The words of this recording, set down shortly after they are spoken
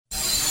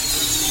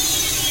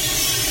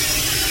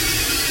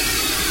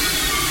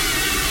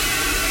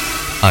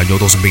Año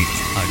 2000.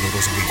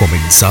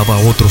 Comenzaba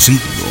otro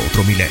siglo,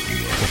 otro milenio.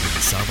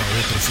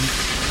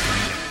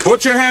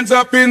 Put your hands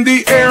up in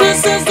the air.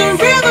 This is the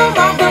rhythm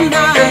of the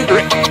night.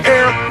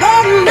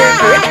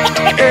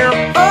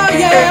 Oh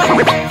yeah.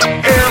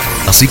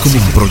 Así como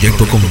un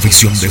proyecto con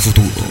visión de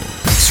futuro.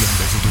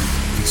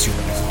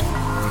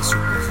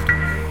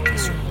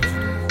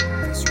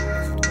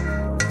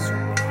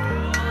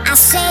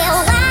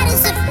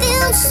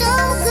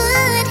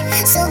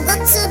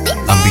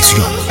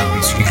 Ambición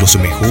y los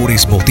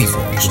mejores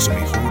motivos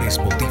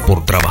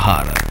por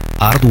trabajar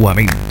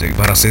arduamente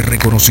para ser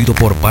reconocido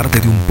por parte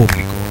de un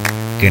público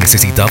que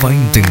necesitaba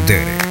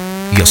entender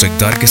y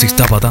aceptar que se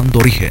estaba dando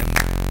origen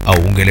a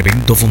un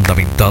elemento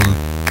fundamental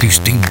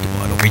distinto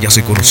a lo que ya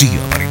se conocía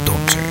para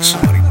entonces.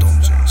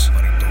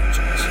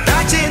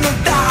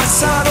 낮에는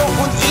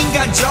따사로운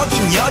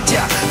인간적인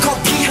여자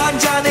커피 한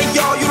잔에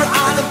여유를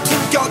아는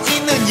품격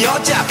있는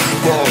여자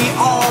봄이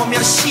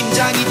오면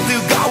심장이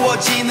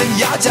뜨거워지는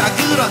여자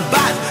그런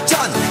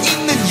반전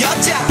있는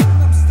여자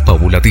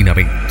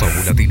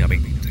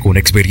Paulatinamente, con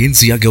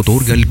experiencia que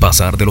otorga el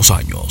pasar de los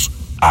años,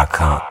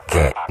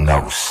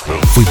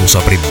 fuimos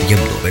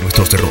aprendiendo de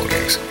nuestros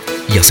errores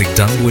y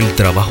aceptando el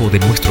trabajo de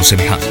nuestros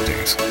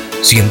semejantes,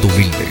 siendo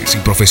humildes y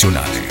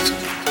profesionales,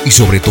 y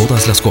sobre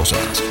todas las cosas,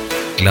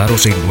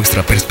 claros en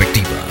nuestra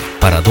perspectiva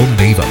para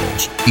dónde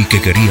íbamos y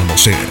qué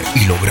queríamos ser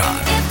y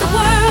lograr.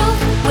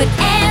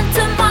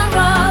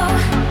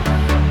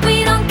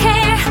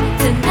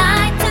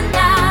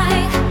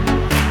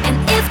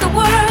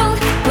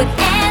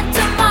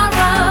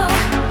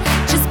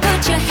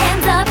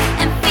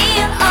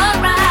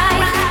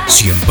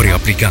 Siempre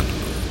aplicando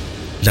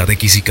la de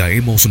que si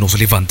caemos nos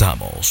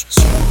levantamos.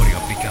 Siempre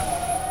aplicando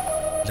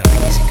la de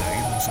que si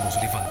caemos nos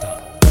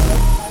levantamos.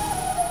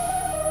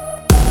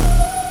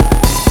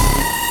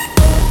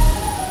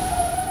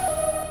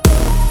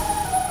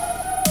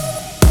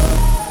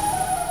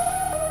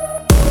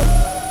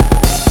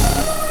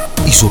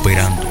 Y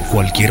superando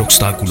cualquier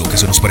obstáculo que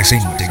se nos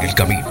presente en el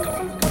camino.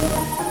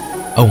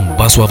 A un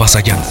paso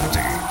avasallante,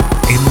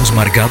 hemos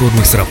marcado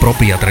nuestra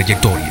propia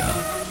trayectoria,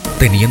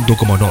 teniendo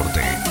como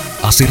norte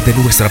hacer de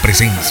nuestra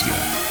presencia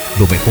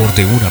lo mejor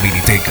de una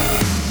miniteca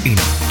en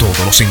todos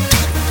los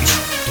sentidos.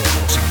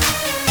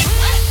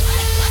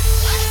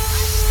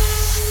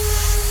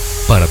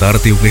 Para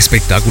darte un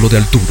espectáculo de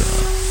altura,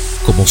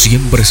 como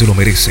siempre se lo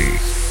merece,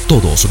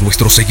 todos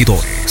nuestros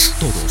seguidores.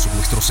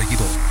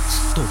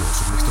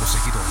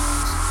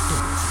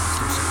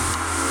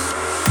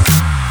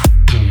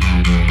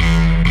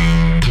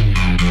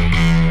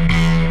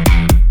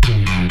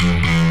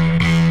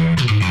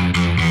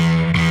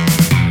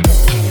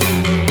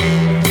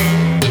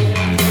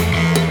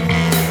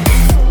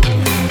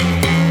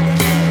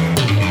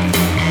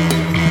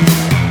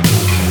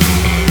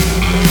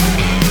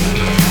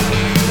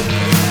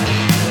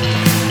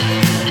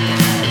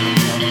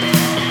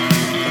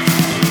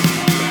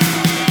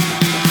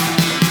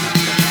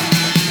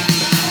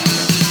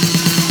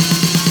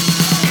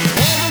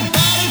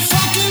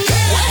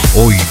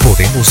 Hoy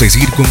podemos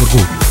decir con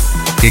orgullo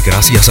que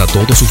gracias a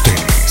todos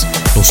ustedes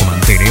nos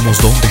mantenemos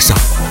donde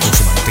estamos.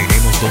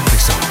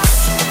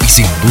 Y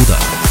sin duda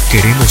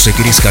queremos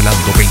seguir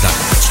escalando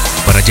peldaños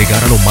para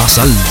llegar a lo más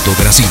alto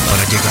de la cima.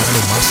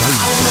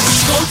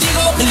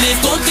 Contigo, el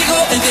live contigo,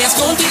 el día es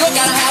contigo,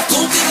 gotta have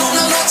contigo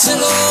una noche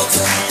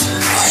loca.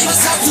 Ahí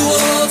vas a tu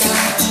boca.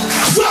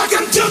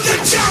 Welcome to the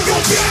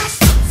jungle,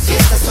 bitch. Si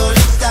estás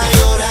solita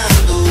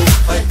llorando,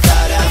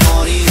 faltará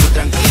morir.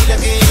 Tranquila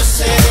que yo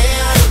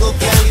seré algo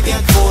que alivia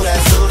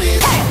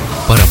corazones.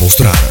 Para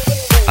mostrar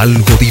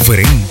algo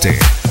diferente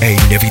e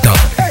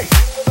inevitable.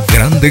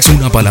 Grande es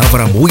una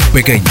palabra muy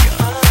pequeña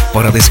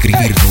para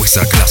describir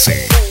nuestra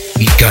clase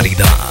y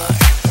calidad.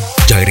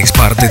 Ya eres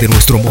parte de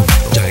nuestro mundo.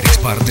 Ya eres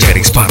parte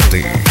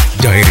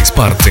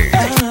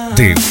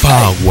de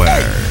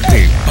Power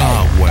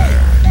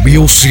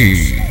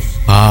Music.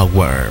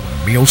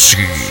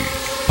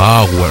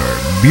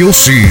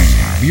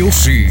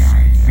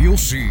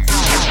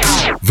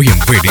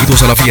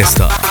 Bienvenidos a la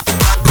fiesta,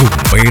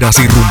 rumberas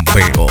y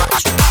rumberos.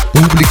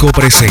 Público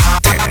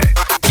presente,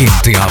 quien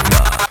te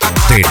habla,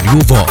 The New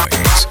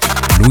Voice,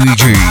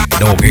 Luiggi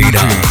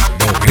Noguera.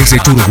 Desde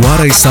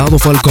Churuguara, Estado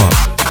Falcon,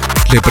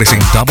 le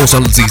presentamos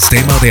al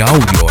sistema de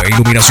audio e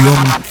iluminación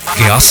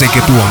que hace que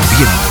tu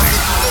ambiente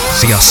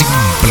sea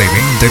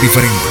simplemente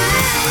diferente.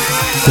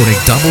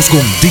 Conectamos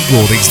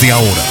contigo desde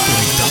ahora.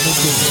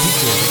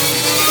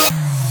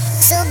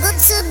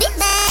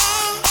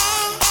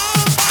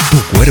 Tu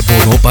cuerpo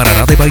no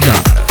parará de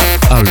bailar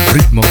al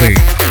ritmo de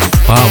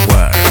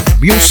Power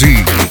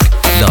Music,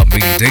 la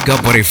miniteca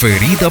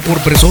preferida por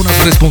personas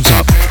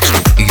responsables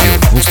y de un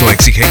gusto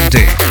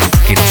exigente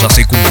que nos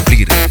hace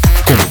cumplir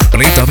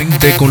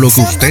completamente con lo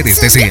que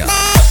ustedes desean.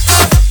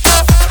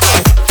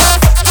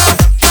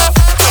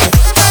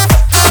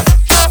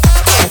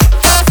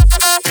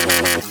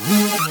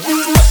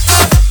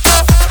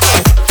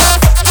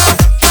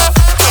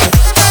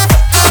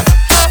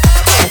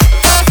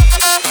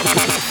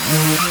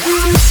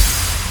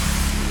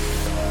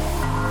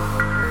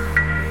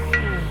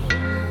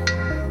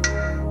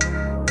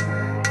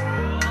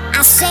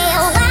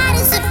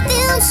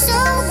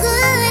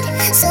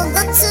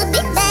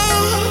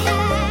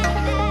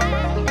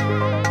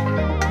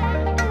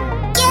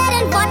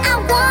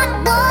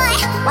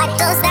 Why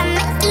does that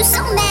make you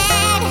so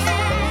mad?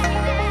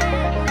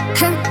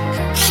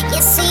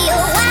 You see, oh,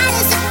 why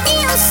does it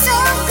feel so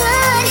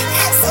good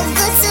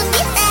to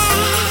be bad?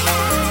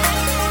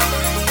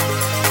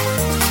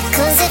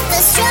 'Cause if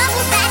there's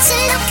trouble that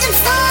you're looking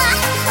for,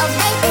 oh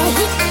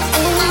baby,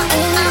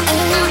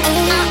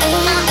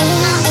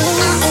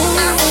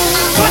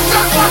 put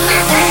your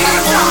fucking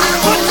hands up,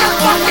 put your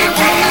fucking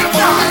hands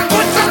up,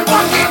 put your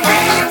fucking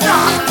hands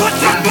up, put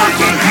your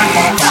fucking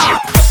hands up.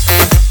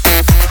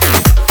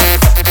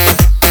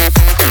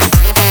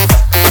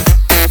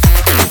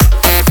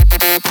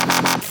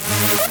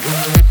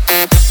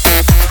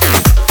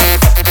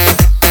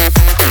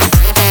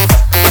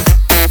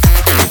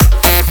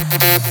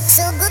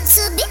 So good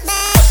to be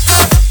back.